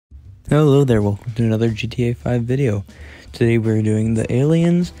Hello there, welcome to another GTA 5 video. Today we're doing the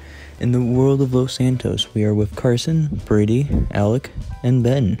aliens in the world of Los Santos. We are with Carson, Brady, Alec, and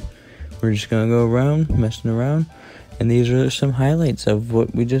Ben. We're just gonna go around, messing around, and these are some highlights of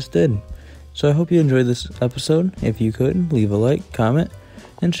what we just did. So I hope you enjoyed this episode. If you could, leave a like, comment,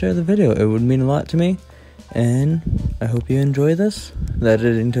 and share the video. It would mean a lot to me, and I hope you enjoy this. The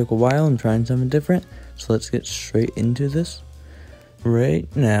editing took a while, I'm trying something different, so let's get straight into this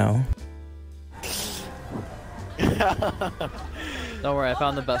right now. Don't worry, I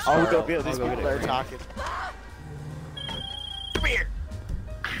found the best part. I'll go get these people that are talking. Come here!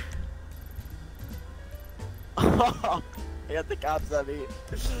 I got the cops on me.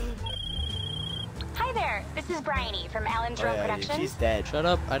 Hi there, this is Bryony from Alan Drone Productions. She's dead. Shut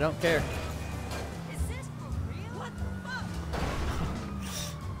up, I don't care. Is this for real? What the fuck?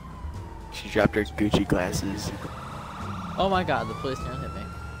 She dropped her Gucci glasses. Oh my god, the police can't hit me.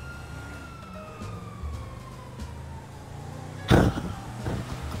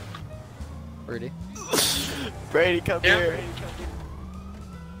 Brady. Brady, come here.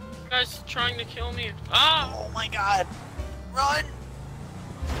 You guys trying to kill me. Ah! Oh my god. Run!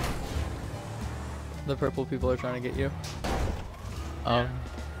 The purple people are trying to get you. Oh.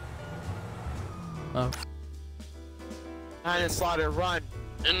 Nine and Slaughter, run.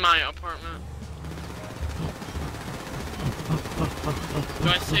 In my apartment. Do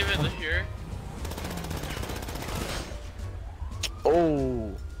I save it here?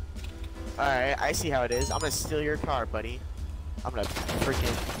 Oh. Alright, I see how it is. I'm gonna steal your car, buddy. I'm gonna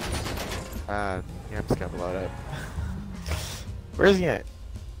freaking... yeah, I'm just gonna blow it up. Where's he at?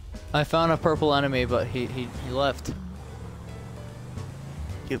 I found a purple enemy, but he left.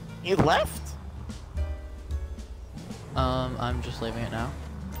 He left? I'm just leaving it now.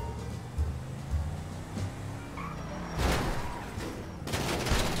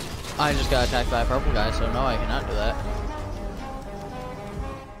 I just got attacked by a purple guy, so no, I cannot do that.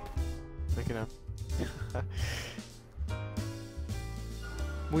 Look at him.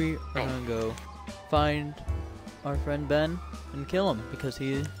 We are gonna go find our friend Ben and kill him because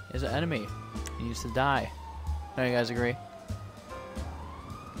he is an enemy. He needs to die. Do you guys agree?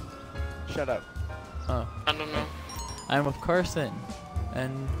 Shut up. Oh. I don't know. I'm with Carson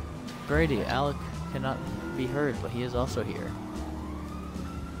and Brady. Alec cannot be heard, but he is also here.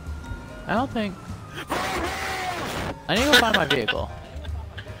 I don't think... I need to go find my vehicle.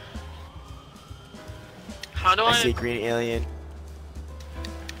 How do I I... see a green alien.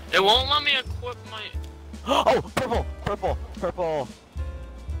 It won't let me equip my... Oh! Purple! Purple! Purple!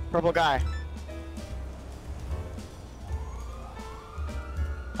 Purple guy.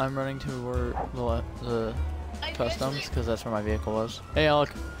 I'm running toward the customs because that's where my vehicle was. Hey, Alec.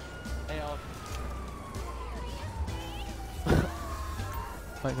 Hey, Alec.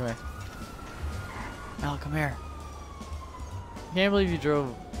 Wait, come here. Alec, come here. I can't believe you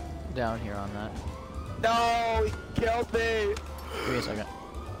drove down here on that. No! He killed me! Give me a second.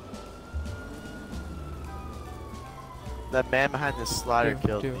 The man behind the slaughter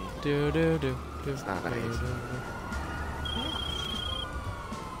killed me. It's not nice.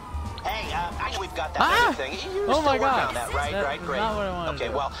 Hey, I know we've got that other thing. You're Oh still my working god! on that, right? That's Great. not what I wanted to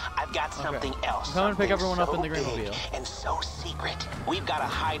Okay, do. well, I've got something else. I'm coming to pick something everyone up in the so Greenmobile. big and so secret. We've got to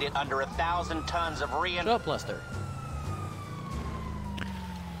hide it under 1,000 tons of Shut up, Lester.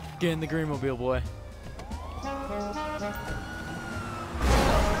 Get in the Greenmobile, boy.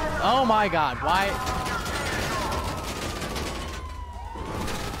 Oh my god, why?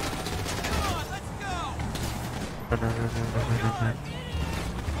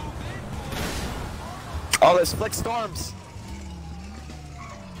 Oh, there's Flick Storms!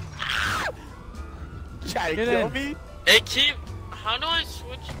 Trying to Get kill in. me? It keep... How do I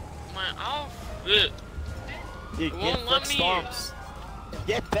switch my outfit? You It get won't Flick let me. Storms.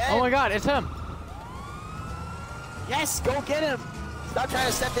 Get Ben! Oh my god, it's him! Yes, go get him! Stop trying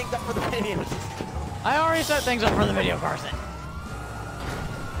to set things up for the video. I already set things up for the video, Carson.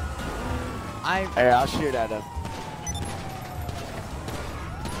 Alright, I'll shoot at him.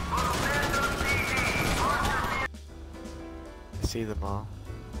 I see them all.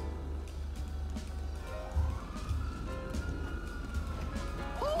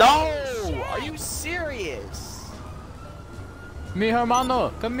 No! Are you serious? Mi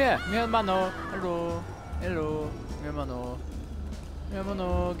hermano, come here, mi hermano. Hello, hello, mi hermano. Mi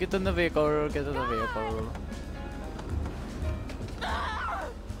hermano, get in the vehicle, get in the vehicle.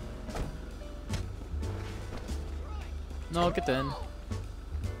 No, get in.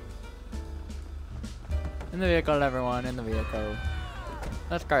 In the vehicle, everyone, in the vehicle.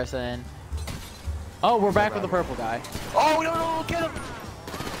 That's Carson. Oh, we're back with the purple guy. Oh, no, get him!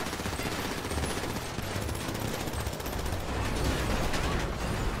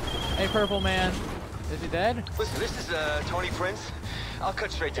 Hey, purple man. Is he dead? Listen, this is Tony Prince. I'll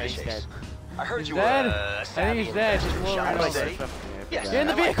cut straight to the He's chase. dead. I heard He's you dead? were I a think savvy he's dead. investor Just in roll Shop right Like City. that. Yes, Get in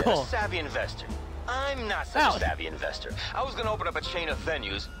the I like that, vehicle. a savvy investor. I'm not such Out. a savvy investor. I was gonna open up a chain of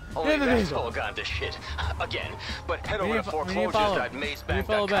venues, Get only in the that's vehicle. all gone to shit. Again. But head We over need to to we need to follow. We need to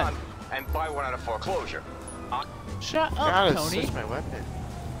follow foreclosures.mazesbank.com and buy one out of foreclosure. Shut God, up, it's Tony. just my weapon.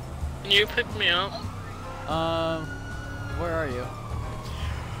 Can you pick me up? Where are you?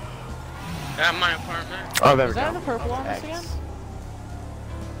 At my apartment. Oh, there we Is that go. the purple on X. this again?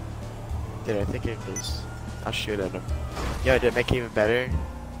 Dude, I think it is. I'll shoot at him. Yo, to make it even better,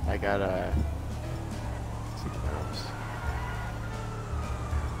 I got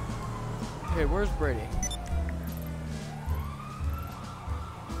Okay, where's Brady?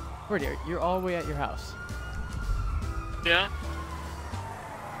 Brady, you're all the way at your house. Yeah?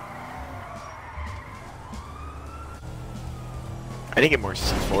 I didn't get more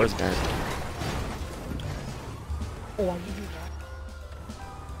C4s, man.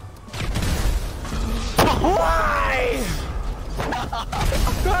 Why?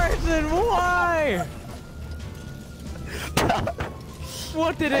 Carson, why?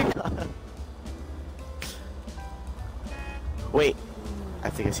 What did it? Wait, I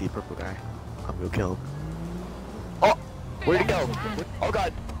think I see a purple guy. I'm gonna kill him. Oh, where'd he go? Oh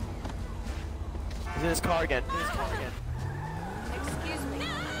god. He's in his car again. He's in his car again. Excuse me.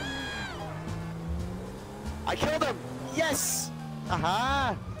 I killed him! Yes!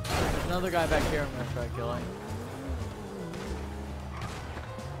 Aha! There's another guy back here I'm gonna try killing.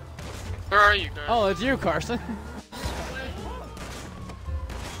 Where are you guys? Oh, it's you, Carson.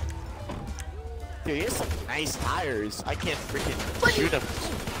 Dude, he has some nice tires. I can't freaking shoot him.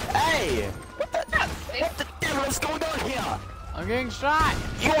 Hey! What the devil is going on here? I'm getting shot.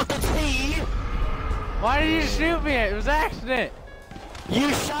 You want the tea? Why did you shoot me? It was an accident.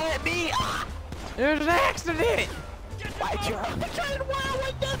 You shot at me? Ah! It was an accident. I tried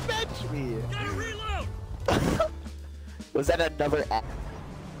wild deathmatch me. Was that another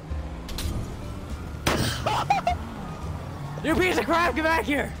You piece of crap, get back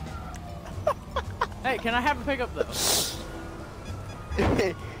here. Hey, can I have a pickup though?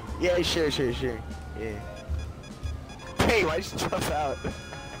 Yeah, sure. Yeah. Hey, why'd you jump out?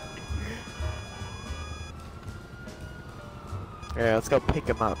 Alright, let's go pick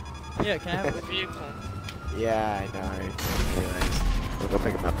him up. Yeah, can I have a Vehicle. Yeah, I know. I realized. We'll go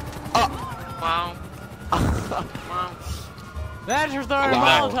pick him up. Wow. Wow. That's for throwing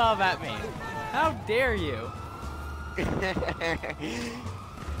Wow. a Molotov at me. How dare you?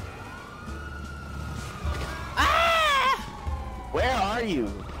 Ah! Where are you?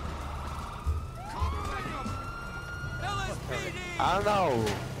 I don't know.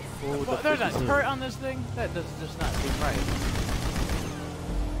 Who the What, there's a frick is turret on this thing? That does just not seem right.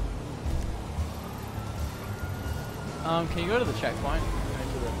 Can you go to the checkpoint?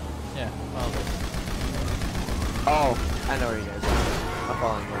 Yeah, follow this. Oh, I know where you guys are. I'm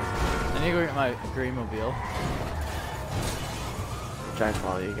following you. I need to go get my green mobile. I'm trying to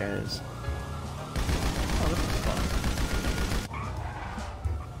follow you guys. Oh, this is fun.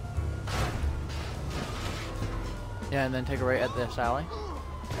 Yeah, and then take a right at this alley.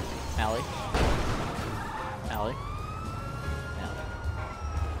 Alley. Alley. Alley.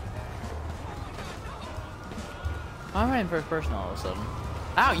 Why am I in first person all of a sudden?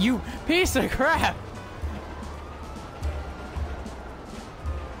 Ow, you piece of crap!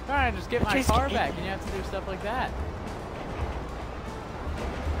 Trying to just get my Just car get- back, and you have to do stuff like that.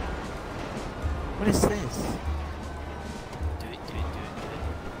 What is this? Do it, do it, do it, do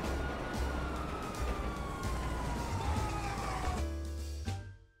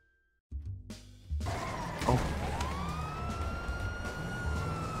it. Oh.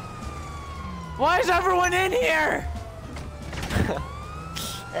 Why is everyone in here?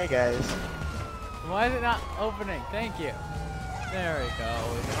 Hey guys. Why is it not opening? Thank you. There we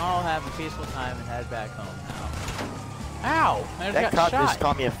go. We can all have a peaceful time and head back home now. Ow! I just That got cop just shot.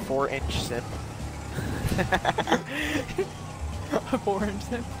 called me a 4-inch simp. A 4-inch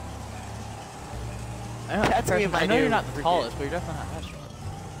simp. That's gonna be my I know new you're not the freaking- tallest, but you're definitely not that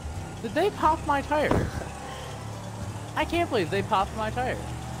short. Did they pop my tire? I can't believe they popped my tire.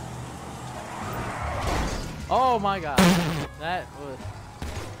 Oh my god. That was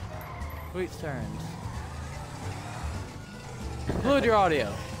sweet turns. Include your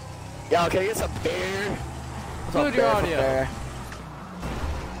audio. Yo, can I get some beer? Some Include your beer from audio. there.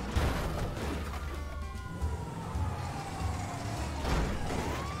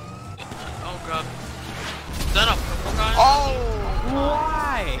 Oh god. Is that a purple guy? Oh!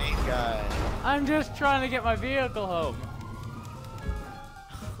 Why? Thank God. I'm just trying to get my vehicle home.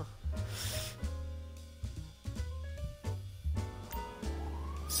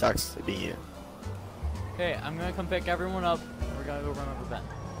 sucks to be you. Okay, I'm gonna come pick everyone up. And we're gonna go run over Ben.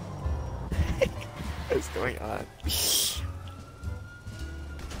 What's going on?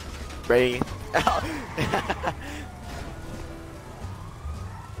 Ready?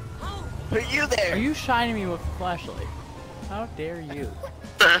 Are you there? Are you shining me with a flashlight? How dare you?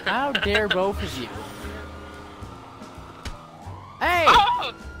 How dare both of you? Hey!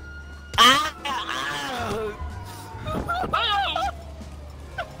 Oh! Ah!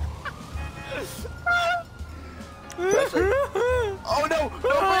 Oh no!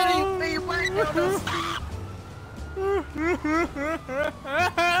 No, Brady! Brady! No, no, stop!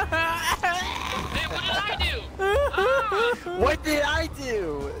 Hey, what did I do? Ah! What did I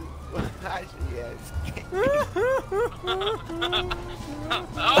do? Actually, yes.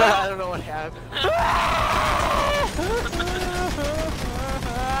 I don't know what happened.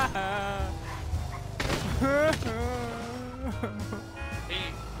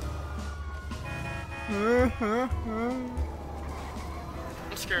 Hey,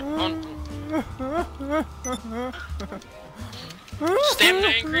 I'm scared. Stamina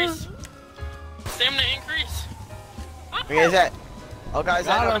increase. Stamina increase. Where is that? Oh, guys,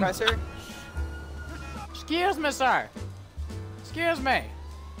 Got that him. professor? Excuse me, sir. Excuse me.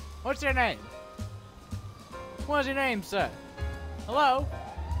 What's your name? What's your name, sir? Hello?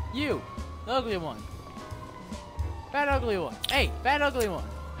 You, the ugly one. Bad ugly one. Hey, bad ugly one.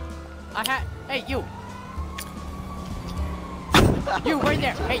 Hey, you. You right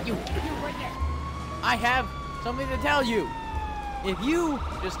there. Hey, you. You right there. I have something to tell you. If you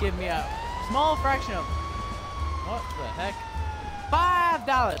just give me a small fraction of... What the heck? $5.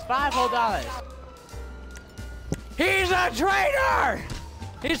 $5 whole dollars. He's a traitor!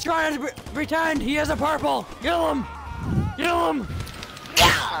 He's trying to pretend he has a purple. Kill him! Kill him!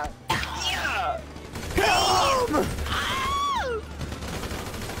 Yeah! Yeah! Kill him!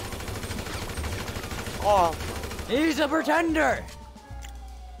 Oh, He's a pretender.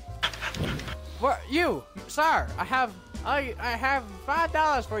 For you, sir, I have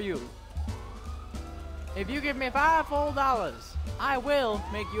 $5 for you. If you give me $5 full dollars, I will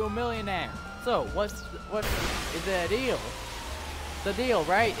make you a millionaire. So what's is it a deal? It's a deal,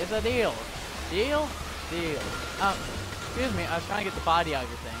 right? It's a deal. Deal? Deal. Excuse me, I was trying to get the body out of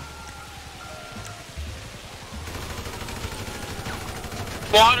your thing.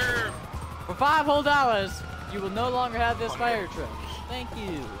 Water. For $5 whole dollars, you will no longer have this fire truck. Thank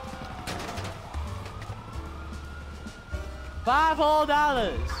you. $5 whole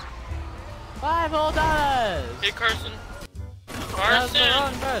dollars. $5 whole dollars. Hey, Carson. That's the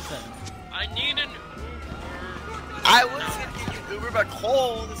wrong person. I need an Uber. I was gonna give you Uber, but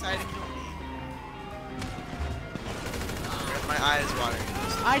Cole decided to kill me. My eyes watering.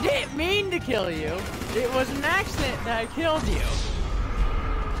 I didn't mean to kill you. It was an accident that I killed you.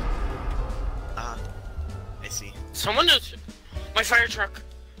 I see. Someone knows my fire truck.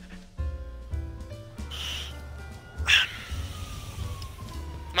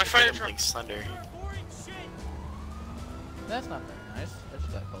 My fire truck. Like Slender. That's not very nice. That's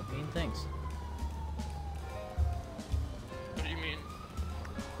just like mean things. What do you mean?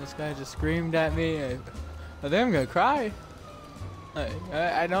 This guy just screamed at me. I think I'm gonna cry.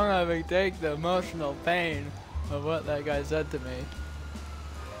 I don't know if I can take the emotional pain of what that guy said to me.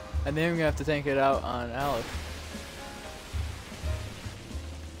 I think I'm gonna have to take it out on Alec.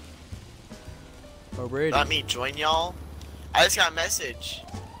 Or Brady. Let me join y'all. I just got a message.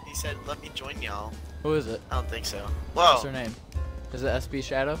 He said, "Let me join y'all." Who is it? I don't think so. What's her Whoa. name? Is it SB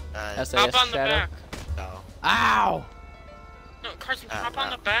Shadow? SAS Hop on the Shadow? back. No. Ow! No, Carson, hop on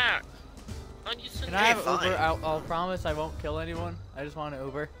the back. Oh, you Can send I have Okay, fine. Uber? I'll promise I won't kill anyone. I just want an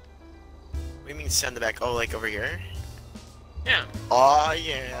Uber. What do you mean send the back? Oh, like over here? Yeah. Oh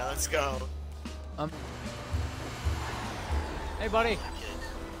yeah, let's go. Hey, buddy.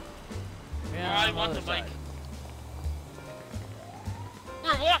 I want the bike.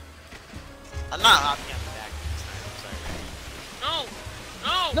 Where, what? I'm not hopping on the back this time. No!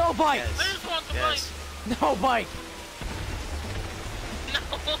 No! No bike! Yes. I just want the Yes. No bike!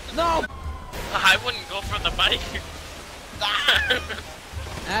 bike! No! I wouldn't go for the bike.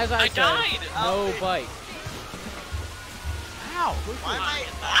 As I I said, died. no bike. Ow! Why am I?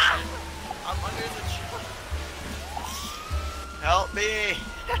 Ah! I'm under the truck. Help me!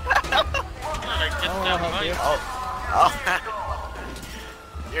 I get Oh, that help bike. you. Oh.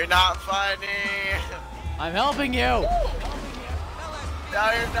 You're not funny. I'm helping you!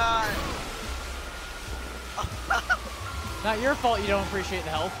 No, you're not. Not your fault you don't appreciate the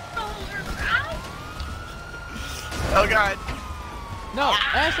help. Oh god. No,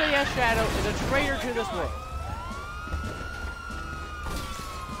 SAS Shadow is a traitor to this world.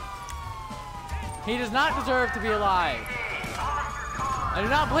 He does not deserve to be alive. I do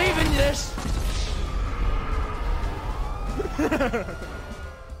not believe in this.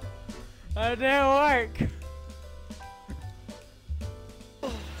 That didn't work.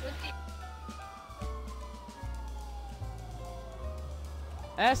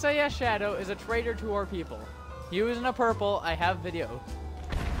 SAS Shadow is a traitor to our people. He was in a purple. I have video.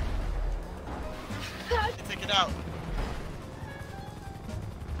 Take it out.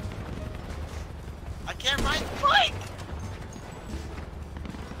 I can't ride the bike!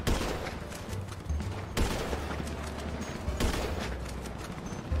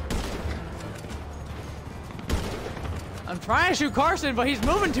 I'm trying to shoot Carson, but he's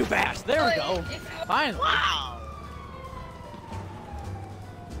moving too fast. There we go. Finally. Wow!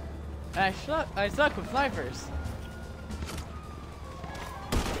 I suck with snipers.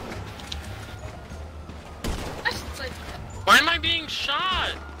 Why am I being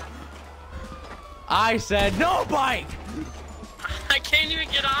shot? I said no bike! I can't even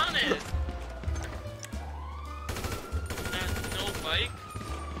get on it. No bike?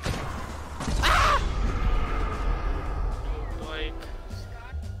 Ah! No bike.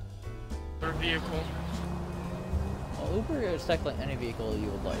 Or vehicle. Well, Uber is technically any vehicle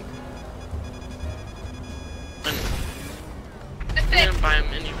you would like. I'm gonna buy a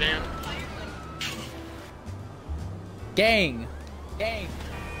minivan. Gang! Gang!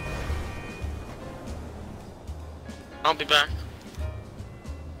 I'll be back.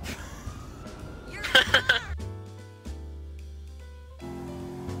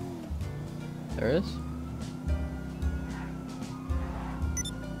 There is?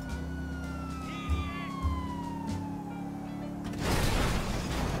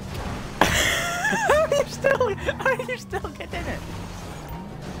 How are you still getting in it?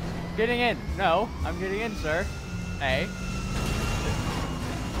 Getting in. No, I'm getting in, sir. Hey.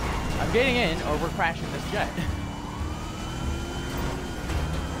 I'm getting in, or we're crashing this jet.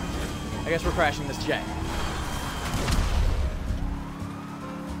 I guess we're crashing this jet.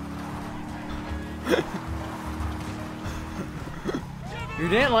 You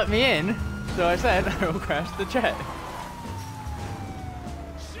didn't let me in, so I said I will crash the jet.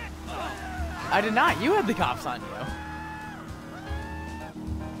 I did not. You had the cops on you. I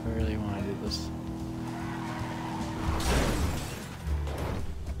really want to do this.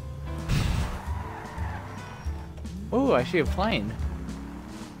 Ooh, I see a plane.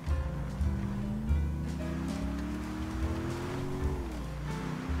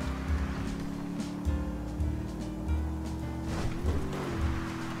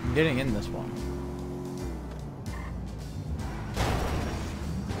 I'm getting in this one.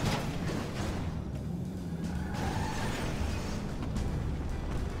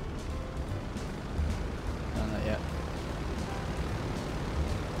 No, not yet.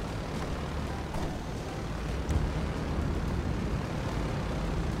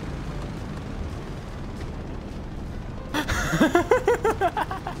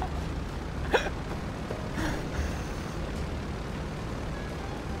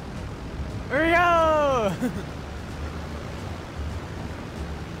 Here we go!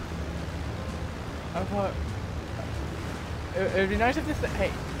 I thought it'd be nice if this.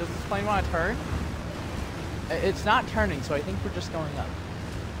 Hey, does this plane want to turn? It's not turning, so I think we're just going up.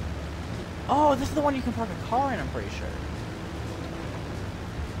 Oh, this is the one you can park a car in. I'm pretty sure.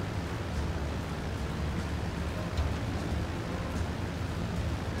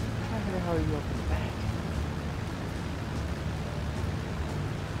 I'm trying to figure out how you open the back.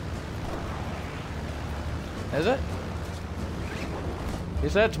 Is it? You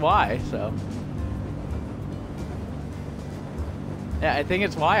said it's Y, so. Yeah, I think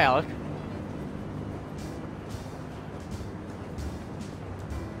it's Y, Alec.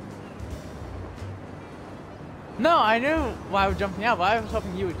 No, I knew why I was jumping out, but I was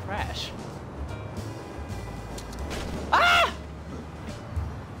hoping you would crash.